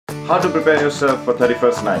How to prepare yourself for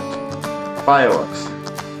 31st night. Fireworks.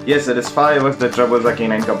 Yes, it is fireworks that troubles our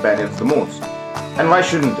canine companions the most. And why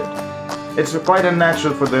shouldn't it? It's quite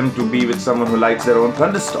unnatural for them to be with someone who lights their own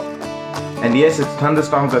thunderstorm. And yes, its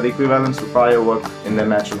thunderstorms are the equivalents to fireworks in their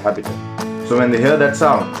natural habitat. So when they hear that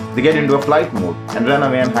sound, they get into a flight mode and run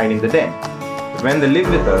away and hide in the den. But when they live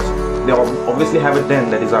with us, they obviously have a den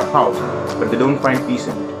that is our house, but they don't find peace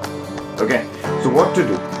in it. Okay, so what to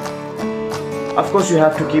do? Of course, you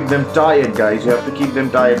have to keep them tired, guys. You have to keep them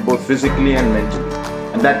tired both physically and mentally.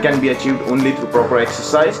 And that can be achieved only through proper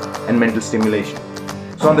exercise and mental stimulation.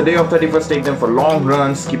 So on the day of 31st, take them for long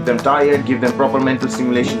runs, keep them tired, give them proper mental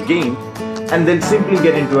stimulation gain, and they'll simply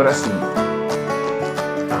get into a resting mode.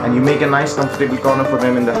 And you make a nice comfortable corner for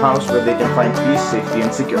them in the house where they can find peace, safety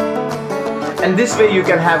and security. And this way you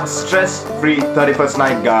can have a stress-free 31st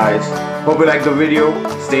night, guys. Hope you liked the video.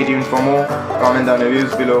 Stay tuned for more. Comment down your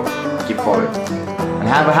views below. Keep following. And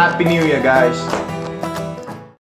have a happy new year, guys.